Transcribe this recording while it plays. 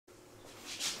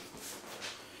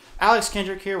Alex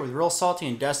Kendrick here with Real Salty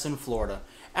in Destin, Florida.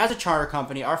 As a charter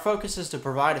company, our focus is to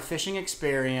provide a fishing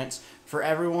experience for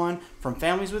everyone from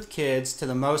families with kids to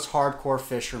the most hardcore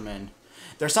fishermen.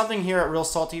 There's something here at Real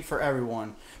Salty for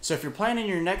everyone. So if you're planning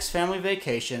your next family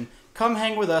vacation, come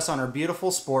hang with us on our beautiful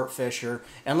sport fisher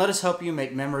and let us help you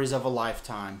make memories of a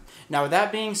lifetime. Now with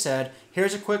that being said,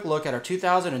 here's a quick look at our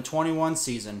 2021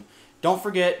 season. Don't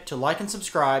forget to like and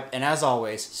subscribe, and as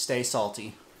always, stay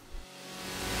salty.